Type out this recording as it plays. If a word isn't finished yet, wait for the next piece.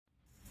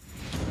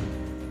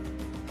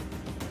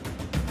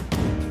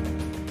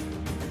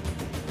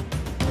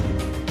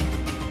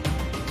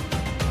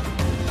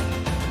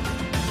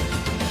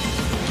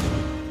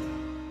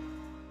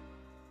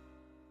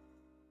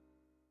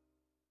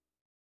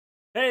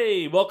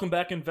Hey, welcome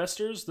back,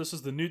 investors. This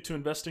is the New to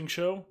Investing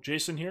Show.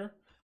 Jason here.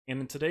 And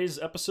in today's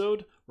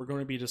episode, we're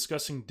going to be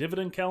discussing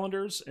dividend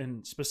calendars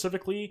and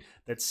specifically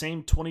that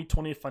same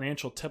 2020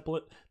 financial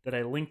template that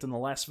I linked in the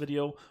last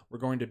video. We're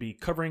going to be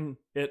covering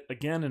it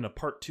again in a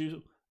part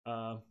two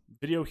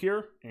video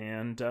here.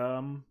 And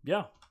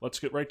yeah, let's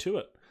get right to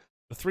it.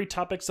 The three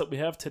topics that we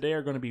have today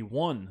are going to be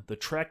one, the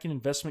tracking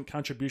investment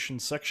contribution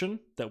section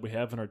that we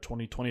have in our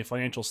 2020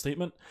 financial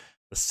statement.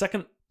 The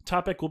second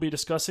topic we'll be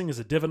discussing is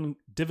a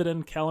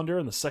dividend calendar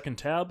in the second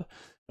tab.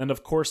 And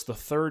of course, the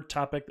third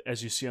topic,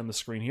 as you see on the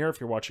screen here,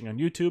 if you're watching on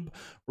YouTube,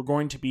 we're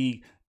going to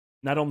be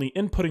not only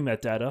inputting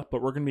that data,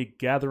 but we're going to be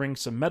gathering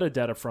some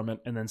metadata from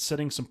it and then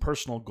setting some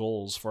personal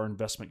goals for our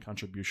investment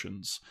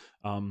contributions.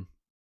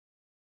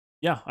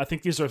 Yeah, I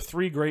think these are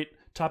three great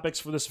topics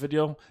for this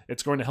video.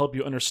 It's going to help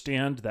you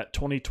understand that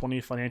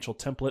 2020 financial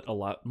template a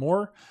lot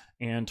more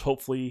and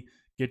hopefully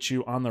get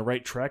you on the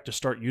right track to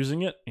start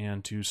using it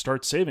and to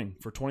start saving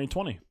for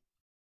 2020.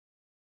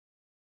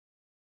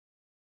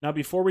 Now,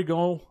 before we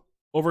go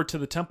over to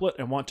the template,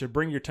 I want to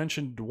bring your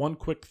attention to one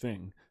quick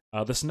thing.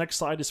 This next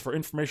slide is for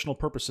informational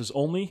purposes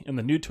only, and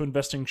the New to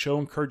Investing Show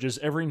encourages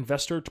every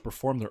investor to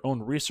perform their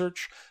own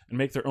research and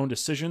make their own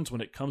decisions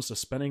when it comes to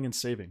spending and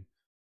saving.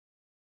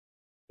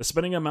 The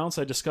spending amounts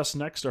I discuss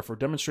next are for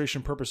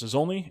demonstration purposes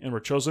only and were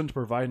chosen to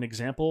provide an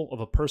example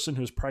of a person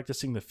who is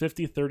practicing the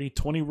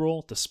 50-30-20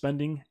 rule to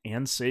spending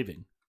and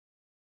saving.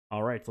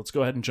 All right, let's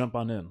go ahead and jump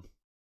on in.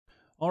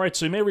 All right,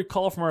 so you may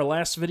recall from our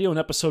last video in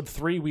episode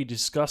 3, we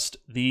discussed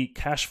the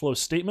cash flow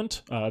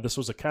statement. This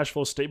was a cash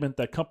flow statement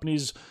that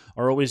companies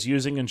are always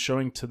using and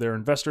showing to their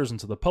investors and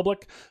to the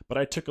public, but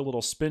I took a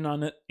little spin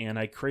on it and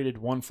I created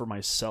one for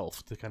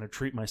myself to kind of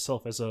treat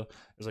myself as a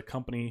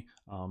company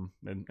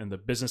and the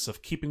business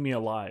of keeping me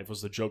alive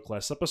was the joke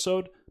last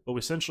episode. But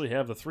we essentially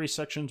have the three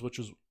sections, which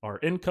is our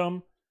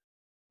income,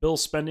 bill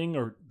spending,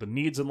 or the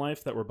needs in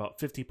life that were about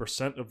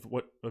 50% of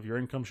what of your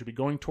income should be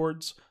going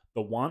towards.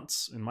 The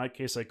wants, in my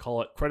case, I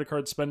call it credit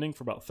card spending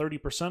for about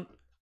 30%.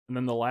 And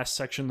then the last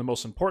section, the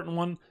most important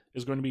one,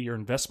 is going to be your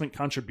investment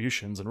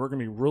contributions. And we're going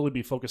to really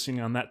be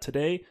focusing on that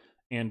today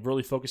and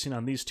really focusing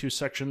on these two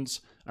sections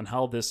on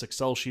how this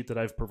Excel sheet that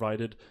I've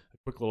provided, a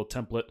quick little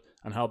template,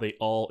 on how they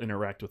all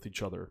interact with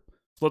each other.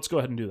 So let's go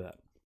ahead and do that.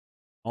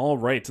 All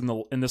right,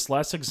 in this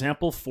last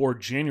example for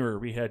January,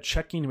 we had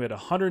checking. We had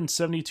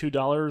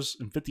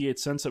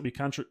 $172.58 that we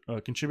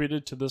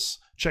contributed to this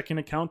checking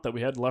account that we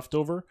had left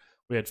over.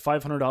 We had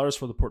 $500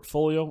 for the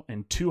portfolio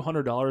and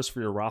 $200 for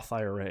your Roth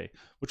IRA,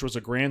 which was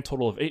a grand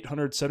total of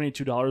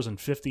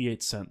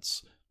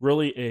 $872.58.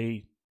 Really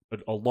a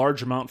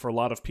large amount for a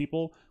lot of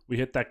people. We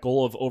hit that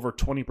goal of over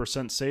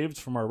 20% saved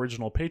from our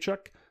original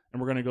paycheck,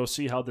 and we're going to go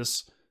see how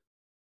these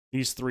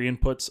three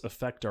inputs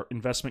affect our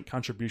investment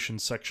contribution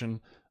section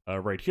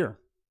right here.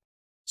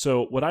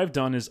 So what I've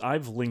done is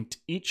I've linked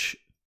each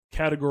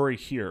category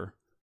here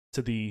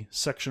to the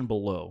section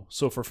below.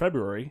 So for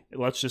February,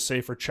 let's just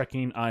say for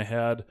checking, I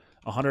had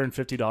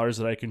 $150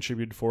 that I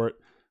contributed for it.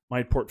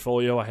 My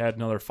portfolio, I had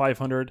another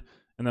 $500,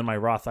 and then my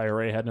Roth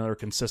IRA had another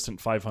consistent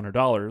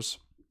 $200.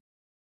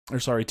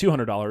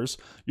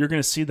 You're going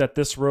to see that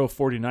this row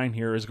 49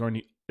 here is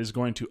going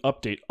to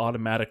update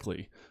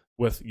automatically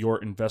with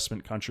your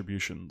investment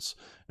contributions.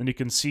 And you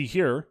can see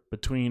here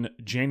between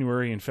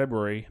January and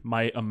February,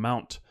 my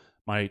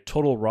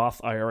total Roth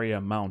IRA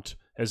amount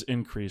has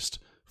increased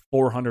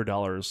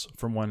 $400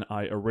 from when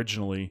I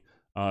originally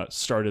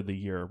started the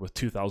year with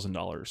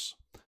 $2,000.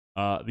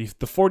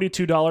 The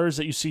 $42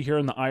 that you see here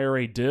in the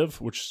IRA div,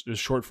 which is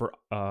short for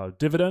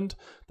dividend,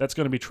 that's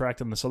going to be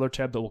tracked in this other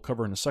tab that we'll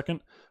cover in a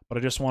second. But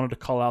I just wanted to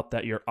call out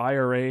that your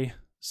IRA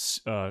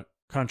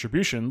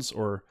contributions,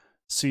 or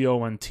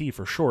CONT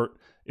for short,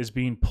 is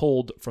being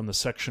pulled from the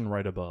section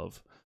right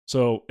above.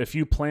 So if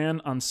you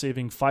plan on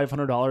saving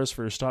 $500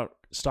 for your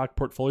stock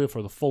portfolio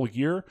for the full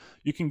year,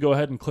 you can go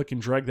ahead and click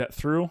and drag that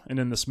through. And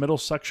in this middle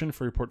section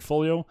for your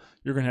portfolio,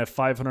 you're going to have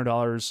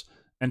 $500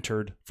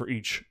 entered for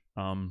each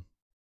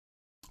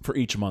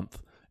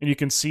month. And you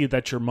can see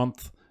that your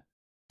month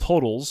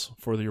totals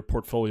for your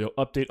portfolio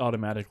update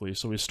automatically.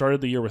 So we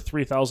started the year with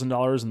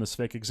 $3,000 in this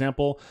fake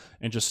example,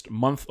 and just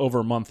month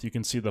over month, you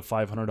can see the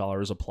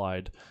 $500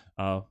 applied,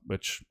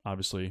 which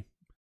obviously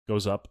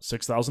goes up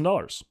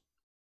 $6,000.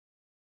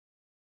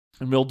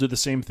 And we'll do the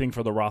same thing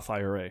for the Roth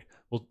IRA.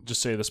 We'll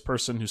just say this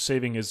person who's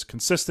saving is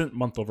consistent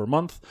month over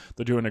month.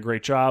 They're doing a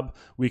great job.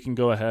 We can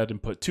go ahead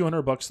and put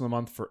 $200 in the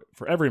month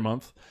for every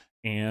month.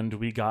 And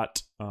we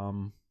got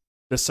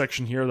this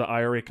section here, the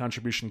IRA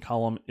contribution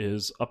column,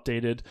 is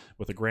updated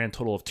with a grand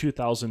total of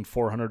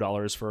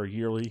 $2,400 for our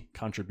yearly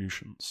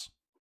contributions.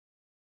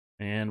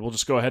 And we'll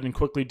just go ahead and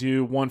quickly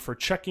do one for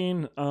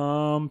checking.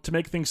 To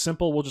make things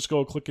simple, we'll just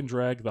go click and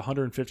drag the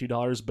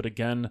 $150, but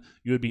again,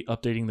 you would be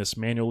updating this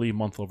manually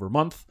month over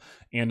month.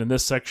 And in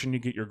this section, you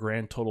get your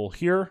grand total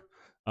here.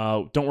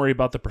 Don't worry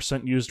about the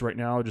percent used right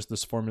now, just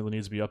this formula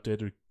needs to be updated.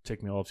 It'll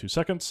take me all of 2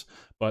 seconds,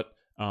 but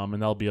and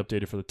that'll be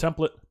updated for the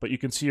template. But you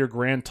can see your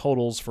grand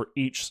totals for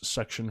each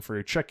section for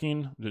your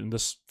checking. In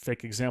this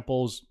fake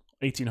example is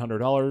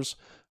 $1,800.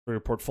 For your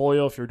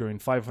portfolio, if you're doing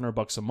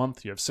 $500 a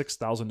month, you have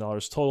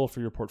 $6,000 total for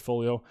your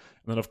portfolio.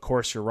 And then, of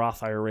course, your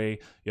Roth IRA,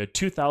 you had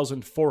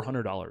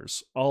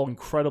 $2,400. All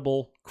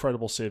incredible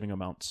saving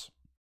amounts.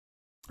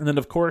 And then,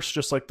 of course,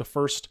 just like the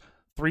first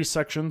 3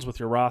 sections with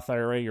your Roth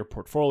IRA, your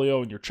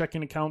portfolio, and your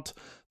checking account,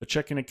 the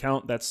checking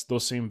account,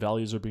 those same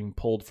values are being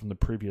pulled from the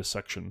previous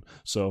section.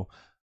 So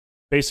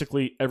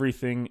basically,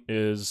 everything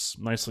is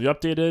nicely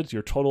updated.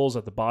 Your totals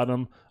at the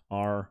bottom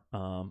are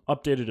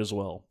updated as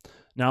well.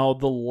 Now,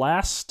 the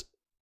last,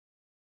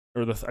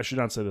 or I should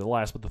not say the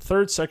last, but the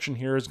third section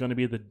here is going to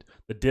be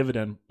the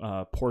dividend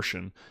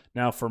portion.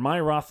 Now, for my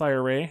Roth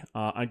IRA,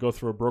 I go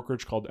through a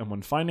brokerage called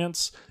M1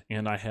 Finance,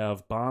 and I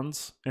have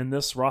bonds in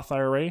this Roth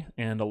IRA,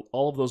 and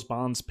all of those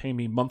bonds pay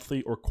me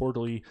monthly or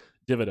quarterly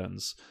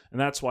dividends. And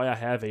that's why I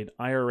have an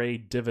IRA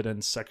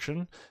dividend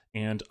section,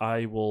 and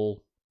I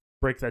will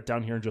break that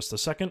down here in just a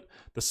second.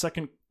 The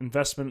second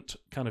investment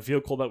kind of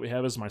vehicle that we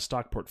have is my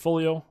stock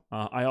portfolio.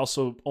 I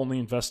also only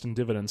invest in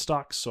dividend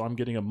stocks, so I'm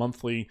getting a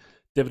monthly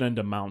dividend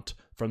amount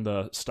from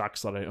the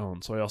stocks that I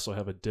own. So I also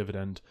have a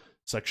dividend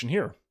section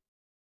here.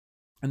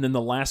 And then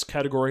the last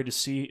category to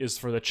see is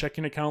for the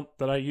checking account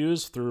that I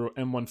use through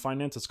M1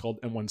 Finance. It's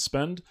called M1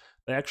 Spend.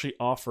 They actually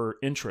offer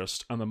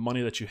interest on the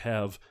money that you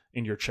have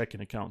in your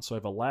checking account. So I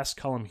have a last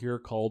column here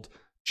called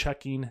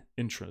checking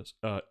interest,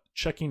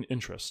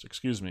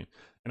 excuse me,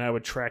 and I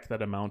would track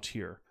that amount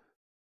here.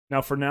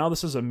 Now, for now,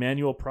 this is a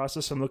manual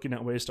process. I'm looking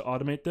at ways to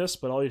automate this,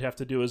 but all you'd have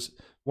to do is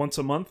once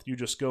a month, you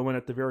just go in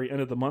at the very end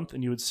of the month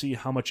and you would see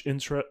how much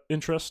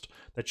interest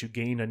that you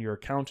gained on your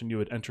account, and you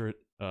would enter it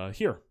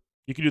here.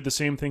 You can do the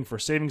same thing for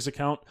savings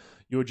account.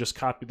 You would just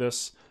copy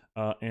this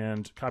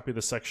and copy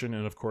the section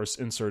and, of course,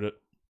 insert it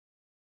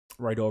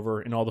right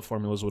over, and all the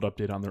formulas would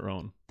update on their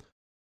own.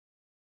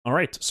 All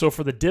right, so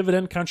for the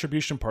dividend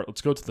contribution part,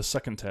 let's go to the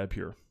second tab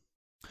here.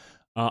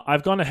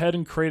 I've gone ahead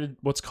and created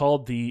what's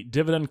called the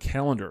dividend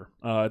calendar.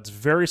 It's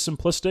very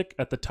simplistic.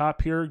 At the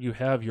top here, you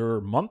have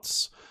your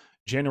months,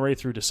 January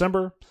through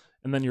December,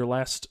 and then your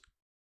last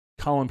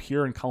column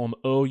here in column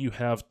O, you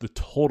have the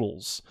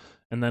totals.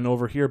 And then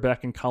over here,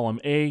 back in column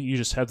A, you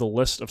just have the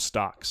list of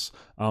stocks.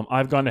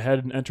 I've gone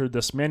ahead and entered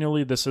this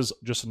manually. This is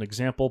just an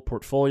example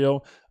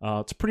portfolio.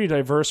 It's pretty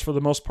diverse for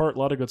the most part. A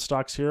lot of good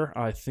stocks here.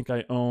 I think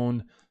I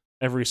own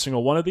every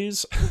single one of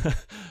these.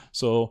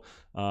 So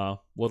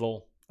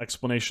little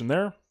explanation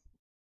there.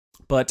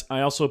 But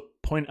I also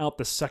point out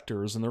the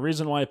sectors, and the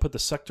reason why I put the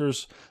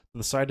sectors to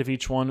the side of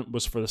each one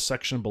was for the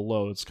section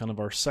below. It's kind of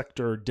our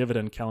sector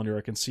dividend calendar.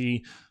 I can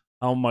see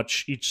how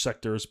much each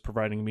sector is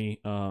providing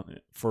me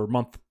for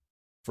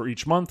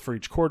each month, for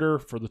each quarter,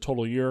 for the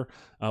total year.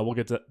 We'll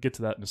get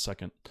to that in a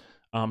second.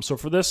 So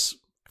for this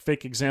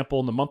fake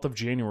example, in the month of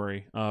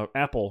January,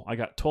 Apple, I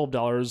got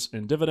 $12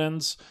 in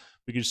dividends.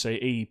 We could just say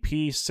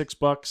AEP,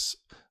 $6.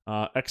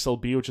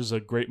 XLB, which is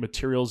a great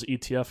materials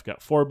ETF, got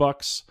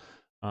 $4.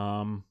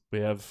 We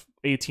have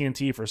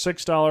AT&T for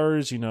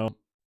 $6,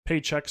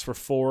 Paychex for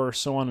 $4,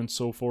 so on and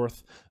so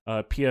forth.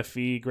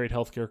 PFE, great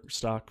healthcare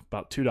stock,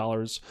 about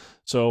 $2.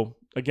 So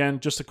again,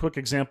 just a quick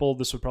example.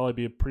 This would probably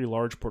be a pretty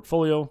large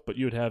portfolio, but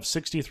you would have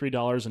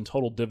 $63 in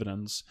total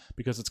dividends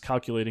because it's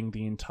calculating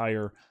the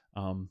entire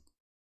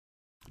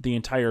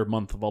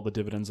month of all the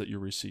dividends that you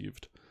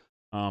received.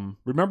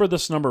 Remember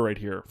this number right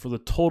here for the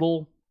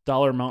total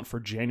dollar amount for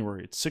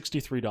January. It's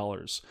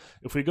 $63.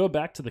 If we go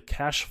back to the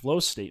cash flow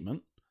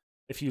statement,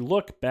 if you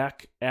look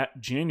back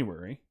at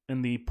January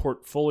in the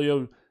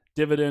portfolio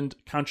dividend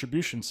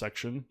contribution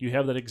section, you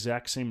have that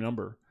exact same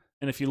number.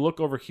 And if you look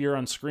over here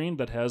on screen,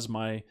 that has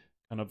my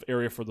kind of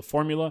area for the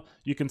formula,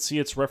 you can see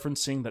it's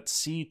referencing that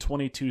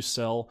C22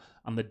 cell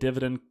on the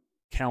dividend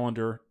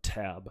calendar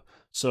tab.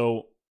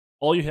 So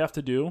all you have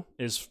to do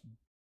is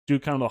do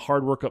kind of the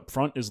hard work up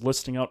front, is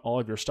listing out all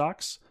of your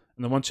stocks.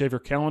 And then once you have your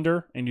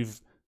calendar and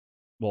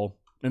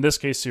in this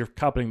case, you're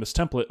copying this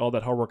template, all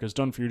that hard work is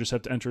done for you. You just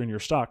have to enter in your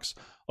stocks.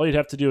 All you'd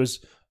have to do is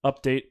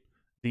update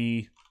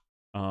the,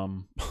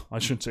 I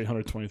shouldn't say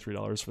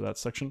 $123 for that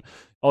section.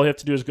 All you have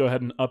to do is go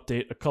ahead and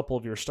update a couple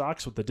of your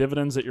stocks with the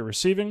dividends that you're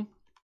receiving.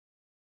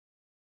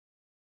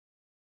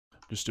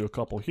 Just do a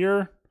couple here,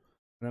 and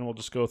then we'll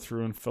just go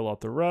through and fill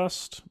out the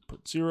rest.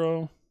 Put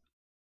 0.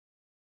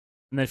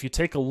 And then if you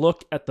take a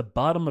look at the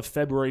bottom of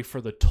February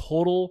for the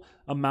total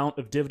amount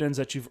of dividends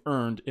that you've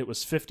earned, it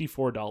was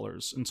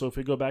 $54. And so if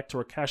we go back to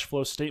our cash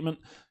flow statement,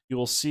 you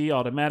will see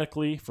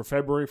automatically for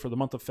February, for the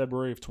month of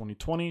February of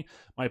 2020,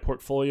 my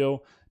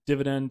portfolio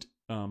dividend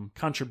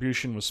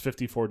contribution was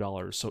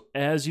 $54. So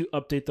as you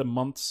update the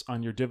months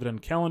on your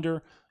dividend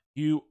calendar,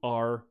 you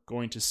are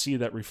going to see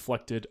that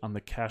reflected on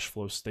the cash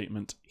flow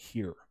statement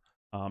here.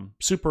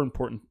 Super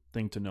important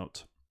thing to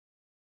note.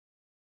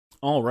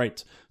 All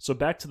right, so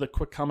back to the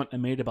quick comment I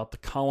made about the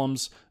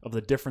columns of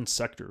the different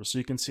sectors. So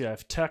you can see I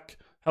have tech,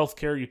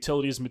 healthcare,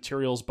 utilities,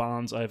 materials,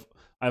 bonds. I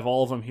have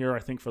all of them here. I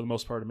think for the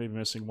most part, I may be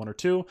missing 1 or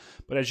 2.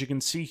 But as you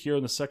can see here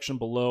in the section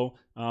below,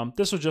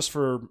 this was just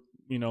for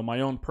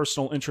my own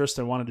personal interest.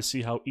 I wanted to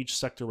see how each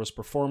sector was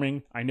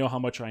performing. I know how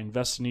much I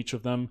invest in each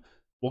of them.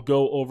 We'll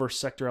go over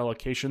sector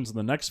allocations in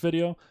the next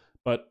video,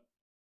 but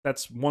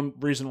that's one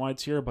reason why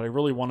it's here, but I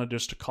really wanted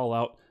just to call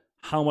out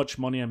how much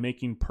money I'm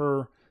making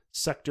per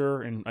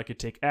sector, and I could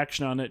take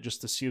action on it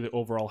just to see the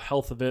overall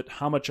health of it,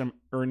 how much I'm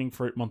earning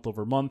for it month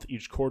over month,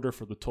 each quarter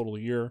for the total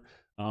year.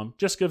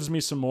 Just gives me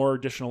some more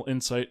additional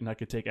insight, and I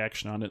could take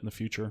action on it in the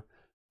future.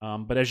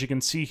 But as you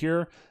can see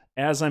here,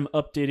 as I'm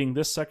updating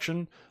this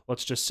section,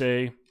 let's just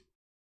say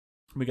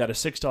we got a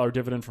 $6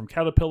 dividend from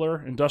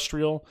Caterpillar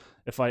Industrial.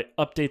 If I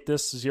update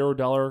this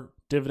 $0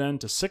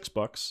 dividend to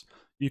 $6,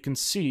 you can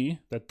see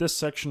that this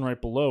section right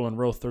below in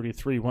row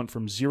 33 went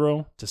from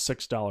 $0 to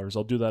 $6.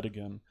 I'll do that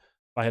again.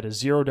 If I had a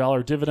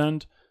 $0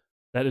 dividend,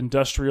 that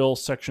industrial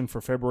section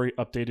for February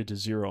updated to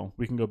 0.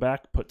 We can go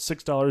back, put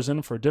 $6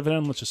 in for a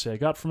dividend, let's just say I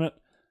got from it.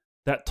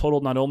 That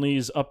total not only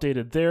is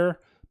updated there,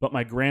 but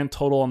my grand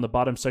total on the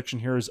bottom section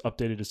here is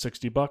updated to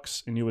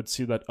 $60, and you would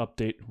see that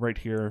update right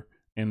here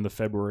in the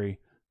February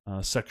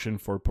section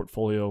for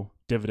portfolio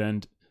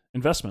dividend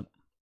investment.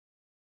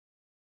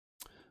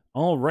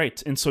 All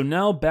right, and so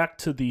now back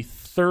to the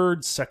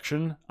third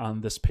section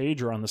on this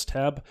page or on this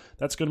tab.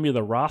 That's going to be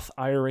the Roth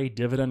IRA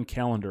dividend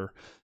calendar.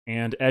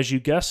 And as you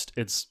guessed,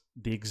 it's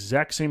the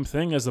exact same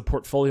thing as the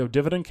portfolio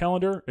dividend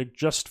calendar,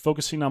 just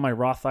focusing on my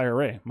Roth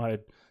IRA. My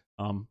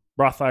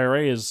Roth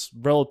IRA is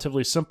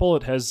relatively simple.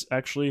 It has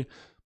actually,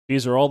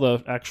 these are all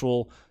the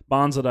actual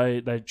bonds that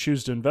I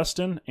choose to invest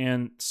in,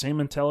 and same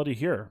mentality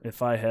here.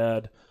 If I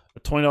had a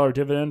 $20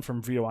 dividend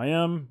from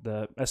VOIM,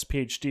 the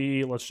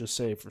SPHD, let's just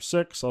say for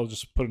 6, I'll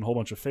just put in a whole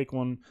bunch of fake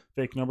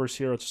numbers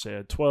here. Let's say I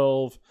had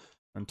 12,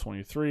 and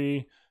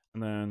 23,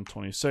 and then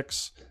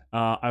 26.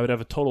 I would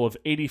have a total of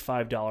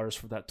 $85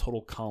 for that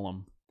total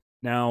column.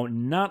 Now,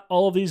 not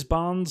all of these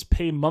bonds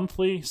pay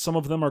monthly. Some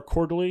of them are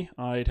quarterly.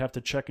 I'd have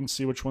to check and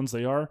see which ones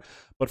they are.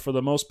 But for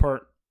the most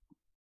part,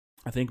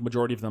 I think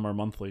majority of them are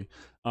monthly.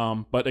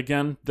 But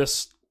again,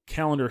 this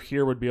calendar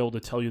here would be able to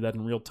tell you that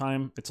in real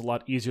time. It's a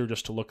lot easier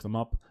just to look them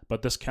up.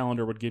 But this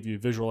calendar would give you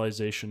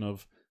visualization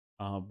of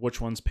which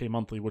ones pay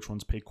monthly, which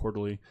ones pay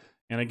quarterly.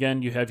 And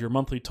again, you have your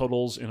monthly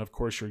totals and, of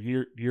course,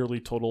 your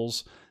yearly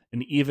totals,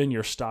 and even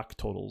your stock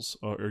totals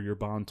or your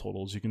bond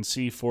totals. You can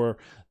see for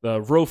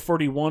the row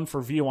 41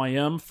 for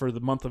VOIM for the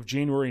month of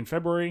January and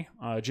February,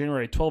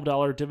 January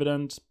 $12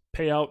 dividend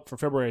payout, for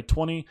February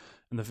 $20,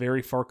 and the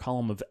very far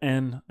column of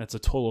N, that's a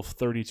total of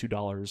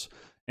 $32.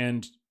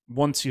 And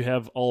once you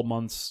have all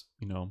months,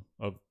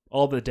 of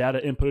all the data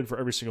inputted for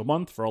every single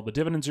month, for all the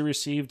dividends you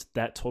received,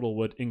 that total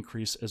would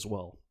increase as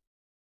well.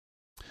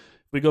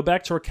 We go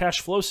back to our cash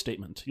flow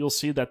statement. You'll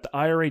see that the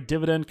IRA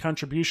dividend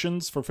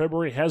contributions for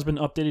February has been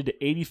updated to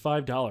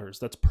 $85.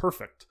 That's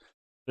perfect.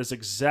 That's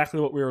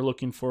exactly what we were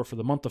looking for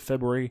the month of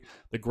February.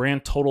 The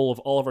grand total of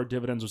all of our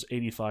dividends was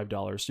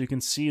 $85. So you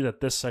can see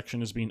that this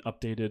section is being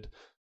updated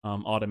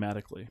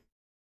automatically.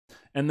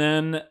 And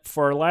then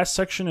for our last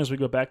section, as we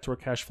go back to our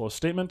cash flow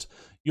statement,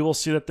 you will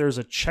see that there's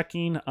a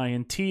checking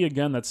INT.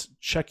 Again, that's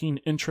checking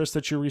interest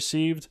that you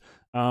received.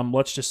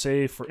 Let's just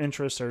say for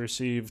interest, I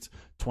received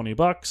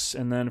 $20,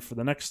 and then for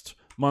the next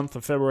month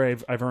of February,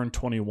 I've earned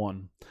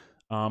 21.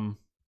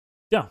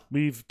 Yeah,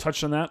 we've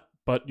touched on that,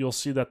 but you'll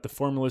see that the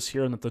formulas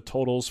here and that the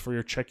totals for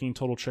your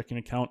total checking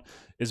account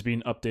is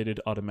being updated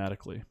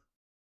automatically.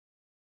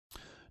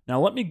 Now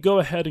let me go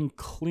ahead and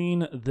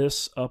clean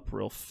this up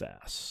real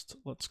fast.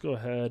 Let's go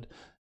ahead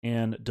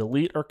and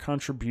delete our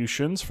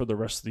contributions for the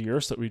rest of the year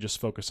so that we just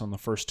focus on the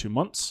first 2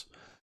 months.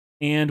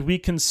 And we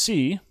can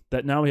see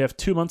that now we have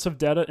 2 months of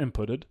data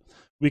inputted.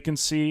 We can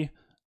see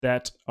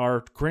that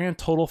our grand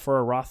total for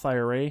our Roth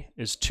IRA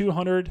is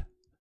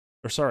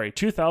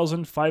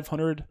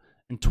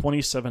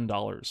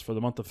 $2,527 for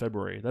the month of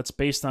February. That's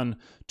based on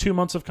 2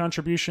 months of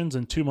contributions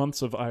and 2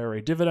 months of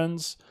IRA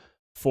dividends.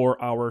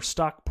 For our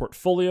stock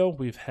portfolio,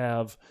 we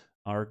have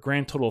our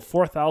grand total of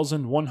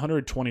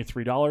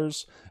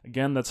 $4,123.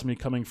 Again, that's going to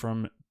be coming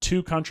from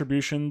 2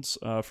 contributions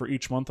for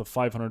each month of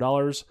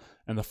 $500,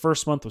 and the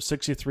first month was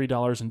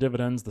 $63 in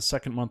dividends, the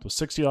second month was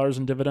 $60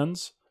 in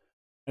dividends.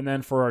 And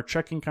then for our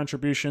checking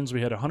contributions,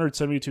 we had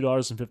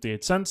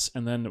 $172.58,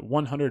 and then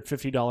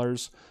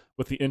 $150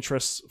 with the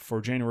interest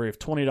for January of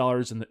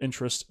 $20 and the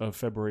interest of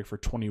February for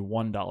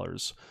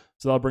 $21.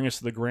 So that'll bring us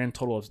to the grand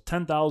total of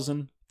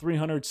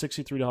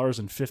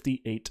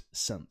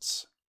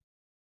 $10,363.58.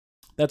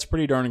 That's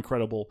pretty darn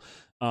incredible.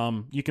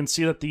 You can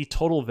see that the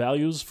total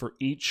values for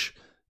each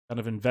kind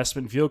of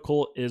investment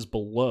vehicle is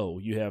below.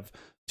 You have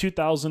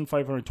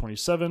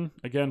 $2,527,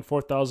 again,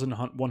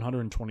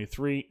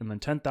 $4,123, and then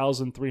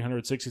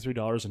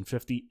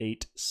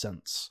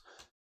 $10,363.58.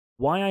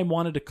 Why I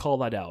wanted to call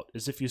that out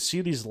is if you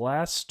see these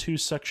last 2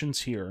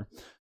 sections here,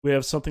 we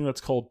have something that's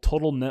called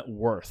total net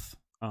worth.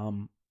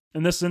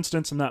 In this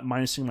instance, I'm not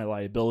minusing my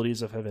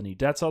liabilities if I have any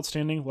debts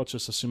outstanding. Let's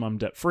just assume I'm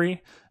debt-free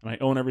and I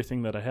own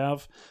everything that I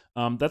have.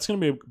 That's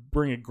going to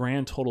bring a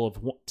grand total of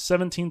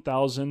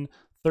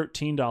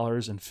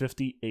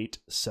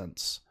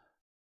 $17,013.58.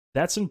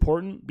 That's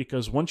important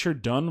because once you're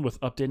done with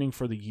updating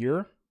for the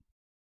year,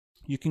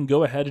 you can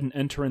go ahead and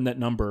enter in that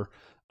number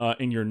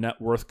in your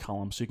net worth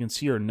column. So you can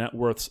see your net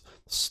worth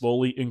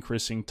slowly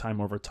increasing time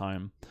over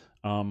time.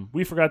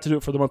 We forgot to do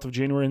it for the month of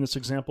January in this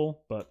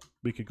example, but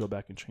we could go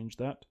back and change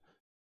that.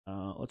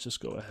 Let's just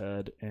go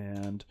ahead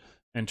and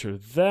enter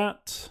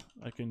that.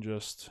 I can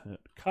just hit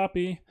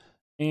copy.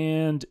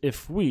 And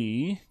if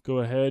we go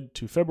ahead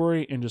to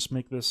February and just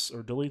make this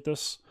or delete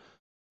this,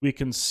 we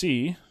can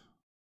see,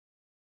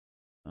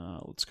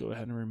 let's go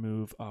ahead and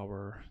remove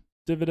our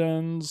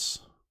dividends.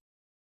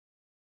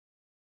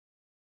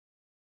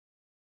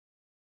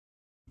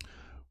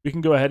 We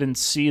can go ahead and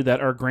see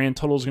that our grand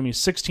total is going to be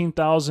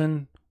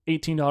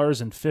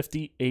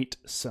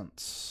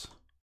 $16,018.58.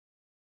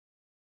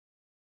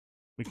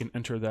 We can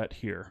enter that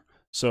here.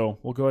 So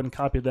we'll go ahead and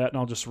copy that, and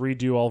I'll just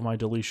redo all of my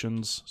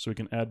deletions so we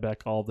can add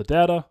back all of the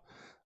data.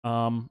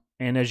 And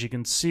as you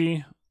can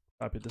see,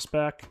 copy this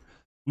back,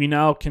 we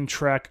now can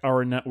track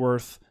our net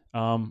worth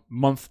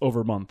month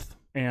over month.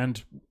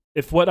 And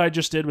if what I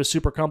just did was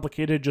super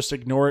complicated, just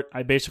ignore it.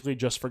 I basically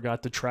just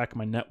forgot to track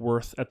my net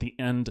worth at the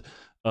end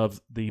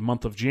of the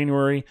month of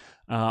January.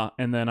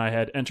 And then I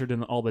had entered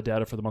in all the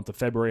data for the month of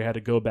February. I had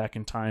to go back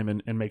in time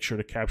and make sure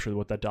to capture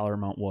what that dollar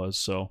amount was.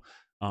 So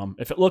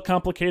if it looked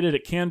complicated,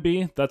 it can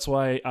be. That's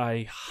why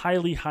I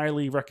highly,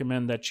 highly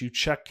recommend that you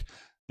check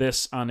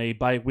this on a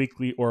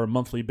bi-weekly or a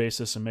monthly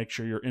basis and make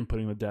sure you're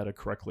inputting the data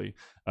correctly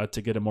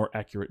to get a more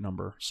accurate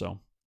number.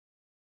 So,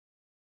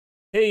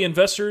 hey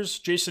investors,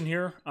 Jason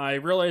here. I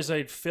realized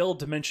I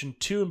failed to mention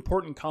two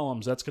important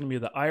columns. That's going to be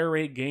the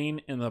IRA gain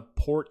and the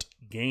port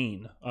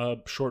gain,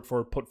 short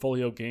for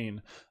portfolio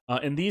gain.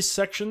 In these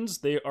sections,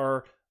 they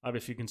are,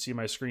 if you can see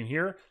my screen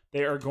here,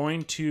 they are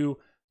going to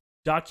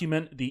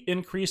document the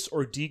increase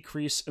or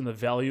decrease in the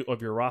value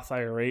of your Roth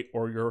IRA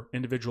or your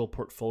individual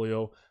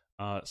portfolio,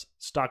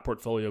 stock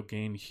portfolio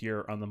gain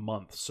here on the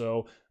month.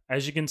 So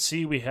as you can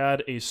see, we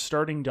had a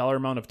starting dollar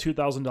amount of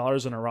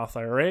 $2,000 in our Roth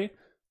IRA.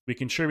 We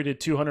contributed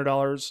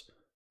 $200.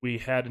 We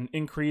had an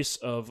increase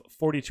of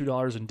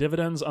 $42 in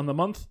dividends on the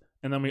month.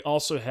 And then we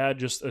also had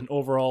just an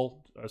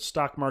overall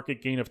stock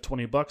market gain of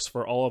 $20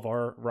 for all of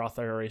our Roth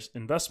IRA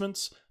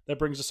investments. That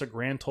brings us a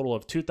grand total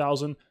of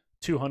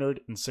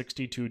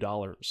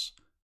 $2,262.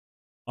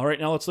 All right,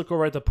 now let's look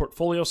over at the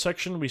portfolio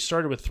section. We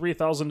started with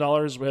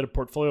 $3,000. We had a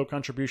portfolio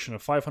contribution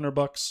of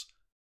 $500,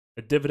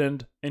 a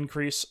dividend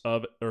increase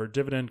of, or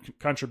dividend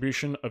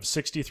contribution of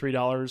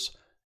 $63.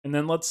 And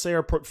then let's say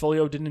our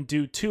portfolio didn't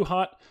do too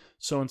hot.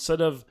 So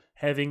instead of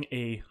having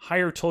a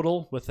higher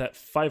total with that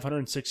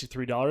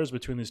 $563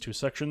 between these two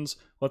sections,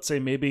 let's say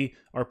maybe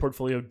our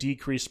portfolio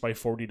decreased by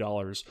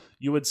 $40.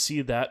 You would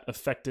see that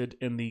affected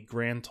in the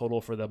grand total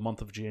for the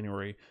month of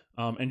January.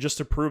 And just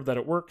to prove that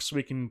it works,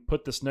 we can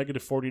put this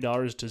negative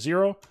 $40 to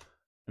 0,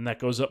 and that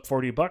goes up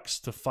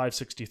 $40 to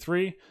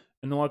 $563.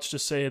 And then let's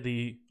just say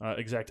the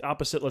exact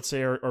opposite. Let's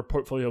say our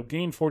portfolio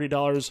gained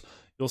 $40.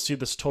 You'll see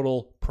this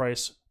total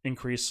price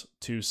increase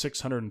to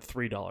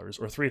 $603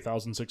 or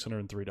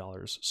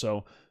 $3,603.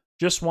 So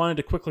just wanted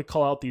to quickly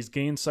call out these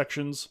gain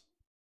sections.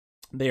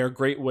 They are a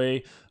great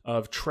way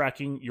of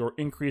tracking your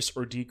increase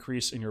or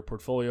decrease in your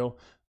portfolio.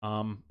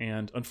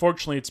 And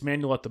unfortunately, it's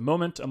manual at the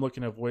moment. I'm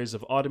looking at ways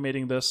of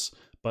automating this,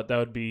 but that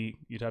would be,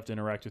 you'd have to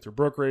interact with your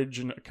brokerage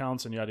and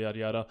accounts and yada, yada,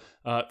 yada.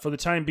 For the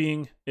time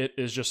being, it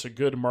is just a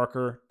good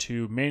marker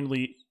to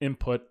manually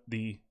input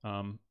the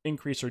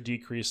increase or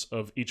decrease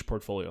of each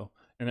portfolio,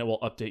 and it will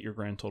update your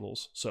grand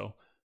totals. So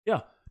yeah,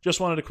 just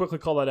wanted to quickly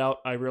call that out.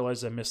 I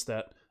realized I missed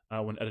that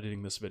when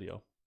editing this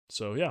video.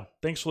 So yeah,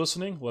 thanks for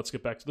listening. Let's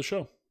get back to the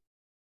show.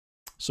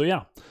 So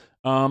yeah,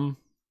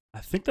 I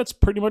think that's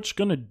pretty much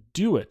going to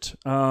do it.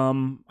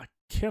 I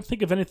can't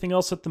think of anything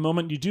else at the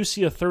moment. You do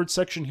see a third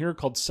section here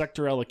called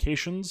sector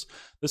allocations.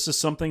 This is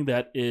something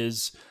that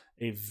is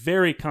a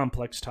very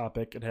complex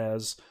topic. It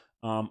has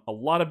a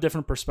lot of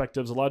different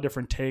perspectives, a lot of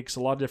different takes, a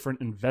lot of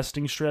different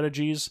investing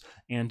strategies,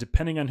 and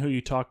depending on who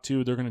you talk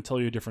to, they're going to tell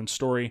you a different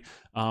story.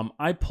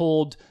 I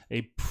pulled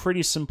a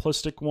pretty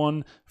simplistic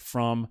one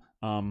from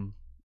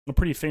a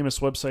pretty famous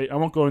website. I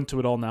won't go into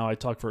it all now. I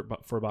talked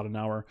for about an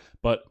hour,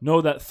 but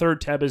know that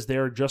third tab is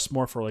there just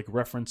more for like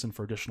reference and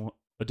for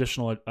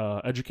additional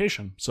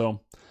education.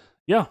 So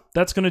yeah,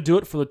 that's going to do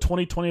it for the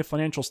 2020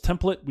 financials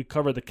template. We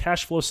cover the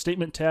cash flow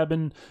statement tab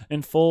in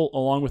full,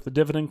 along with the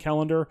dividend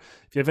calendar.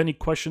 If you have any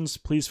questions,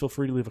 please feel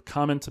free to leave a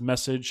comment, a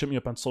message, hit me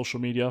up on social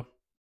media.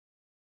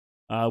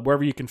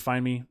 Wherever you can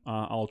find me,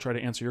 I'll try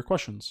to answer your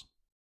questions.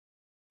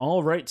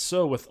 All right,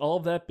 so with all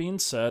of that being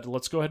said,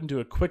 let's go ahead and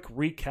do a quick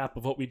recap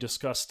of what we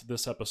discussed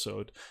this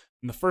episode.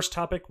 In the first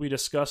topic, we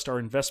discussed our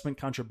investment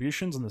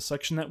contributions in the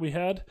section that we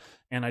had,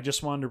 and I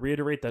just wanted to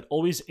reiterate that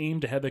always aim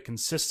to have a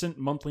consistent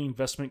monthly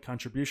investment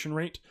contribution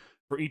rate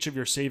for each of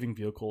your saving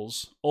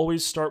vehicles.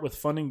 Always start with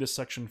funding this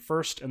section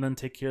first, and then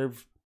take care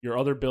of your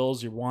other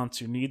bills, your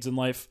wants, your needs in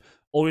life.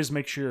 Always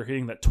make sure you're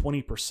hitting that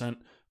 20%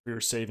 for your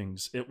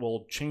savings. It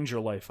will change your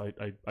life,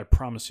 I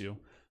promise you.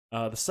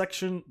 The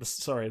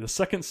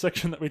second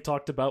section that we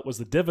talked about was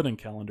the dividend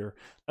calendar.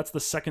 That's the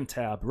second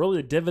tab. Really,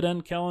 the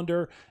dividend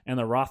calendar and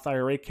the Roth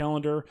IRA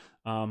calendar.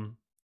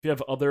 If you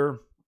have other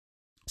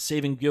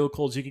saving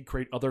vehicles. You could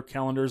create other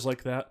calendars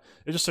like that.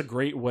 It's just a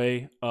great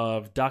way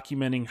of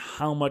documenting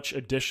how much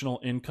additional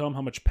income,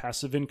 how much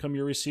passive income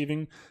you're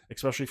receiving,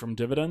 especially from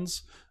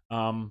dividends.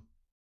 And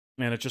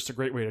it's just a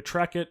great way to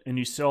track it. And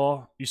you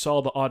saw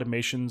the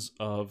automations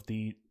of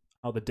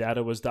how the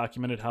data was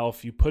documented, how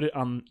if you put it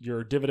on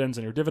your dividends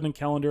and your dividend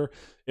calendar,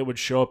 it would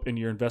show up in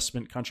your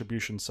investment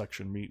contribution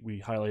section.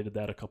 We highlighted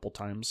that a couple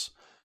times.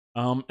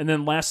 And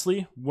then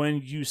lastly,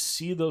 when you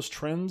see those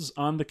trends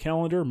on the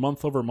calendar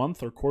month over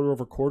month or quarter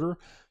over quarter,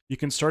 you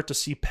can start to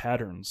see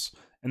patterns.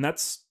 And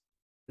that's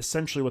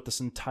essentially what this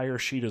entire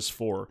sheet is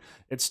for.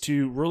 It's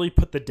to really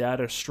put the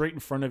data straight in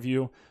front of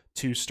you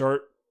to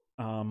start,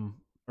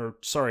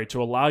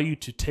 to allow you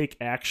to take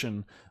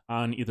action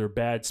on either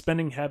bad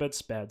spending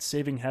habits, bad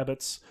saving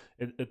habits.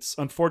 It's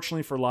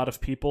unfortunately for a lot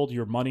of people,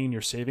 your money and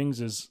your savings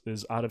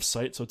is out of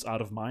sight, so it's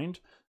out of mind.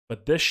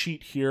 But this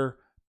sheet here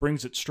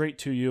brings it straight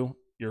to you.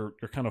 You're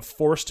kind of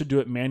forced to do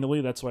it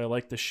manually. That's why I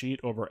like the sheet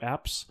over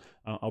apps.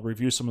 I'll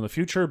review some in the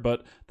future,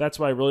 but that's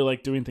why I really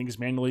like doing things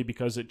manually,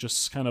 because it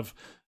just kind of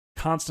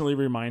constantly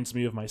reminds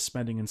me of my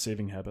spending and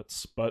saving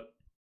habits. But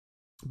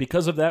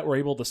because of that, we're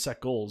able to set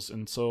goals.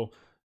 And so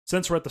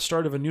since we're at the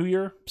start of a new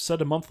year,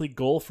 set a monthly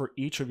goal for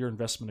each of your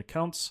investment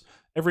accounts.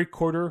 Every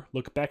quarter,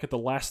 look back at the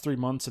last 3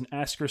 months and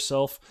ask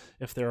yourself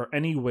if there are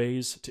any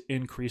ways to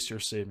increase your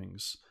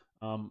savings.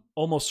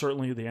 Almost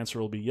certainly the answer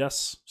will be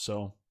yes.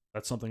 So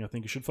that's something I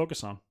think you should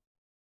focus on.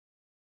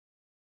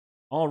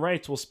 All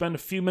right, we'll spend a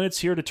few minutes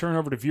here to turn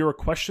over to viewer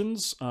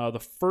questions. The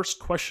first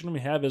question we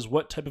have is,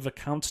 what type of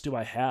accounts do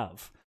I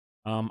have?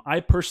 I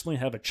personally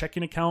have a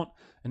checking account,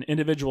 an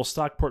individual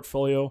stock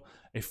portfolio,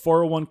 a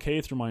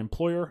 401k through my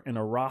employer, and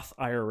a Roth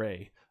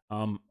IRA,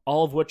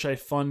 all of which I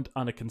fund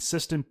on a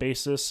consistent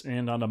basis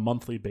and on a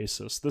monthly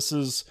basis. This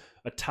is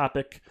a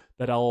topic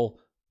that I'll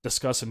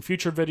discuss in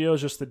future videos,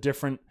 just the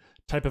different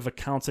type of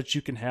accounts that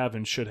you can have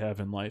and should have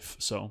in life.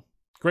 So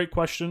great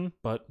question,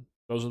 but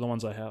those are the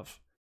ones I have.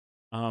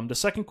 The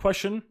second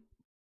question,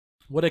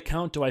 what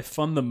account do I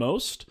fund the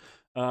most?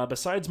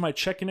 Besides my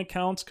checking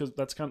accounts, because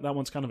that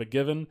one's kind of a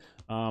given.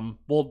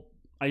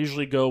 I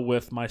usually go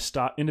with my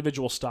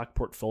individual stock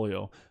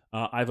portfolio.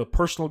 I have a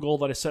personal goal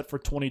that I set for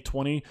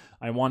 2020.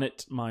 I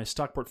want my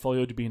stock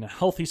portfolio to be in a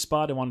healthy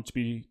spot. I want it to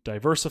be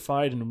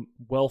diversified and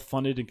well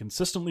funded and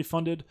consistently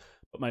funded.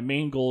 But my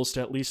main goal is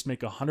to at least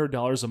make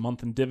 $100 a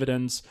month in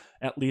dividends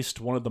at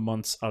least one of the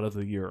months out of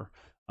the year.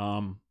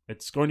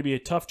 It's going to be a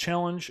tough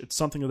challenge. It's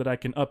something that I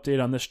can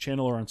update on this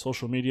channel or on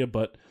social media,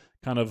 but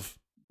kind of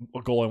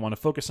a goal I want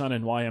to focus on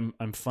and why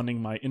I'm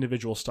funding my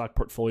individual stock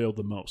portfolio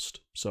the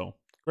most. So,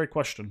 great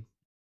question.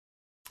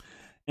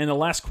 And the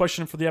last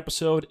question for the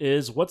episode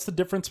is, what's the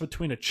difference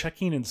between a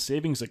checking and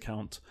savings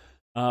account?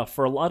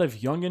 For a lot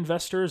of young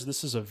investors,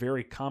 this is a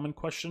very common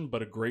question,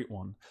 but a great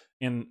one,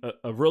 and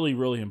a really,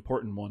 really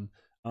important one.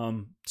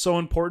 So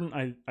important,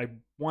 I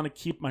want to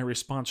keep my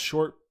response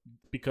short,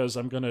 because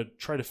I'm going to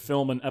try to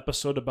film an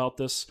episode about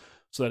this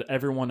so that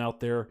everyone out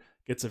there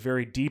gets a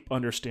very deep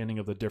understanding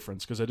of the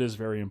difference, because it is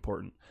very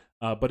important.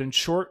 But in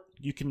short,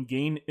 you can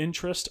gain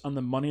interest on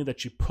the money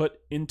that you put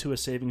into a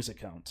savings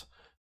account.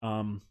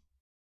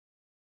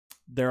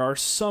 There are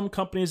some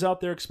companies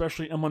out there,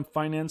 especially M1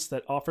 Finance,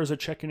 that offers a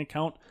checking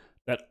account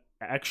that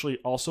actually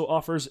also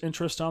offers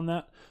interest on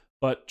that.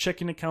 But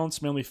checking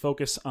accounts mainly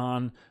focus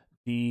on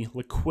the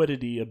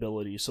liquidity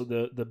ability, so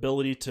the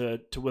ability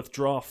to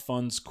withdraw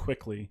funds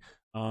quickly,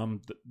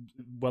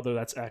 whether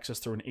that's access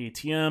through an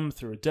ATM,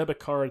 through a debit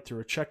card, through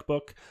a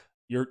checkbook.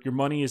 Your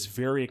money is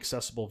very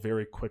accessible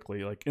very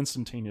quickly, like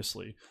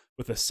instantaneously.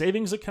 With a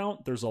savings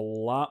account, there's a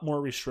lot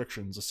more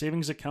restrictions. A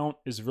savings account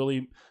is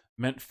really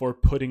meant for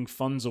putting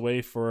funds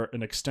away for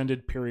an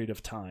extended period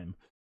of time,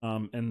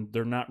 and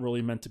they're not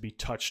really meant to be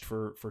touched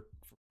for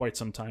quite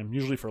some time,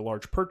 usually for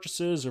large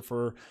purchases or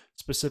for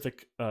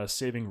specific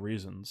saving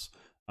reasons.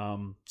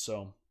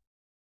 So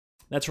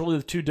that's really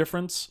the two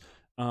difference.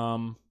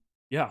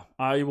 Yeah,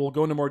 I will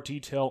go into more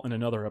detail in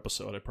another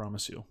episode, I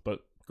promise you. But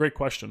great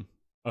question.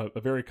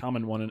 A very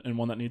common one, and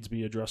one that needs to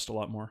be addressed a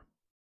lot more.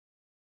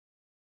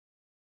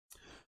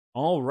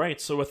 All right,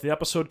 so with the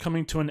episode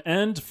coming to an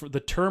end, the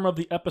term of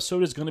the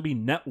episode is going to be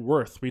net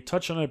worth. We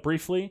touched on it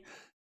briefly,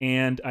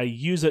 and I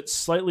use it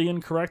slightly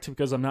incorrect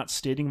because I'm not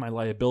stating my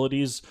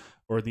liabilities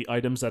or the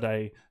items that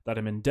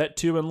I'm in debt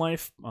to in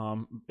life.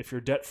 If you're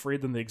debt-free,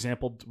 then the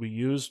example we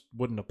use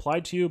wouldn't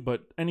apply to you,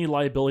 but any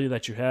liability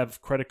that you have,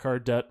 credit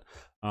card debt,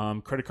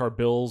 credit card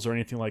bills, or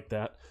anything like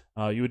that,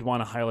 you would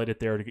want to highlight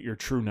it there to get your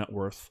true net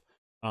worth.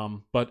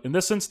 But in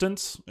this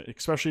instance,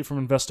 especially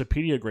from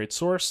Investopedia, a great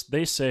source,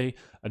 they say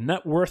a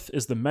net worth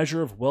is the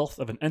measure of wealth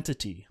of an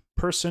entity,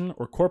 person,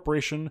 or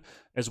corporation,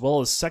 as well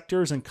as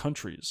sectors and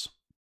countries.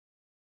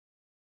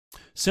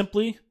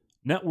 Simply,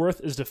 net worth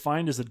is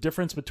defined as the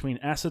difference between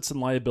assets and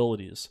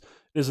liabilities.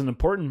 It is an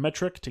important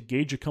metric to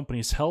gauge a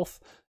company's health,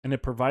 and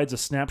it provides a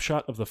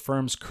snapshot of the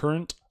firm's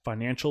current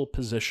financial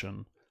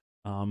position.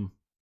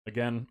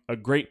 Again, a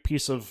great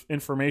piece of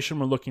information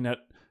when looking at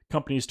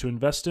companies to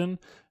invest in,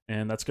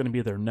 and that's going to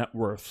be their net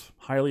worth.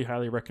 Highly,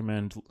 highly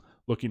recommend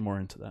looking more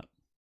into that.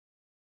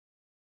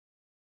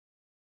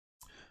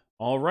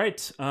 All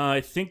right.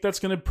 I think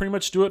that's going to pretty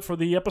much do it for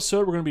the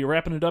episode. We're going to be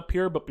wrapping it up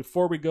here. But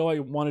before we go, I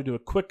want to do a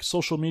quick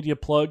social media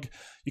plug.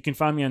 You can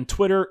find me on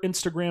Twitter,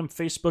 Instagram,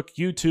 Facebook,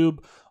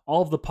 YouTube,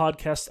 all of the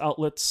podcast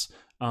outlets.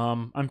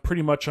 I'm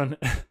pretty much on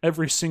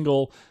every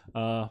single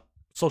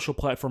social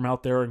platform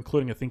out there,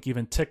 including, I think,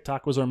 even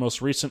TikTok was our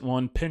most recent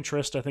one.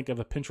 Pinterest, I think I have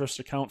a Pinterest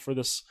account for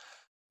this.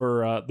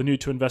 For the New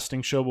to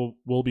Investing show,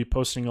 we'll be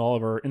posting all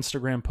of our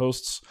Instagram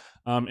posts.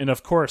 And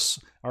of course,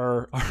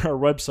 our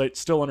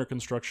website's still under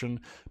construction.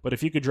 But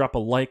if you could drop a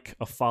like,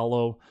 a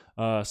follow,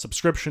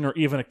 subscription, or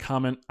even a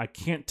comment, I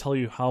can't tell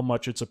you how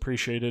much it's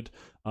appreciated.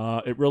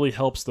 It really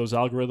helps those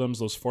algorithms,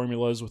 those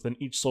formulas within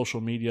each social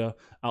media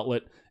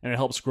outlet, and it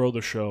helps grow the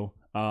show.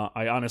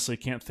 I honestly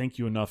can't thank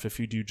you enough if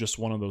you do just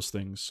one of those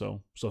things.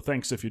 So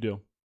thanks if you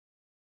do.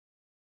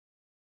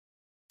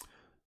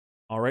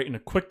 All right, and a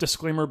quick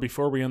disclaimer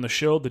before we end the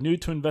show. The New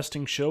to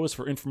Investing show is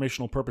for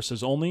informational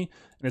purposes only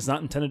and is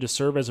not intended to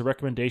serve as a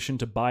recommendation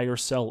to buy or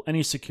sell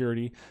any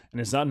security and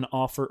is not an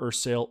offer or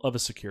sale of a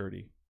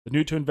security. The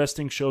New to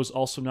Investing show is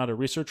also not a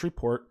research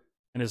report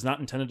and is not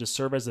intended to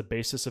serve as the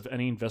basis of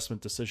any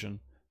investment decision.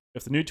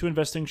 If the New to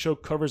Investing show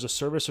covers a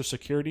service or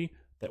security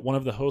that one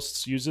of the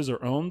hosts uses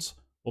or owns,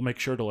 we'll make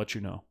sure to let you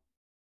know.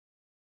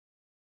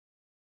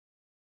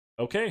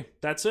 Okay,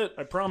 that's it.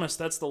 I promise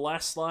that's the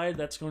last slide.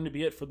 That's going to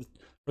be it for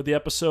the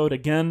episode.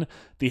 Again,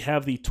 they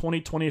have the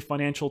 2020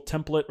 financial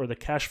template or the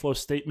cash flow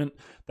statement.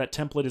 That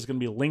template is going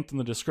to be linked in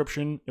the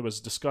description. It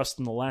was discussed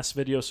in the last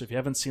video, so if you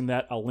haven't seen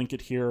that, I'll link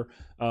it here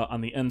on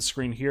the end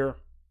screen here.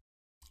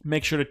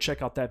 Make sure to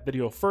check out that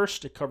video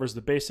first. It covers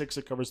the basics.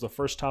 It covers the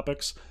first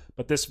topics.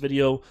 But this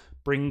video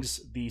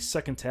brings the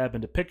second tab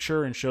into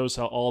picture and shows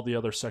how all the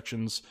other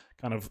sections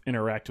kind of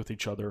interact with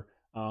each other.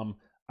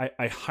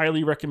 I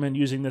highly recommend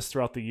using this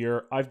throughout the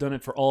year. I've done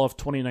it for all of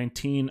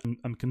 2019.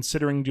 I'm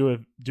considering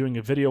doing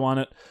a video on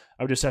it.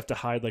 I would just have to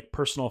hide like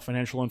personal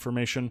financial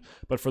information.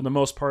 But for the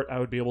most part, I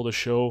would be able to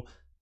show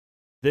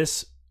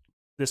this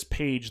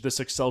page, this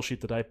Excel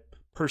sheet that I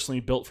personally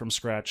built from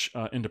scratch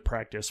into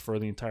practice for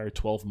the entire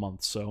 12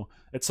 months. So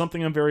it's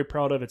something I'm very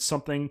proud of. It's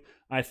something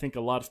I think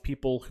a lot of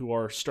people who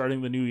are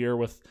starting the new year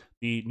with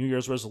the New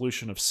Year's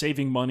resolution of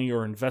saving money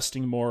or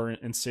investing more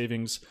in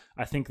savings,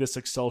 I think this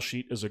Excel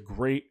sheet is a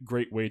great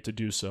way to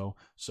do so.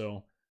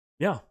 So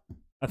yeah,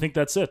 I think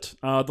that's it.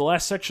 The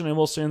last section I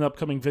will say in the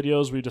upcoming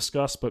videos we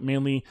discuss, but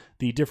mainly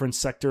the different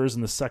sectors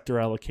and the sector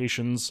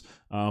allocations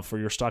for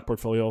your stock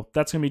portfolio.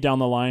 That's going to be down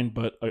the line,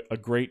 but a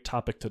great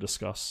topic to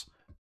discuss.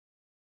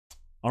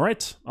 All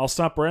right, I'll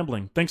stop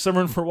rambling. Thanks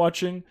everyone for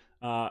watching.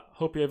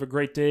 Hope you have a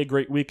great day,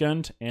 great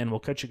weekend, and we'll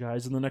catch you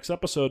guys in the next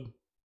episode.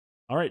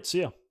 All right,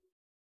 see ya.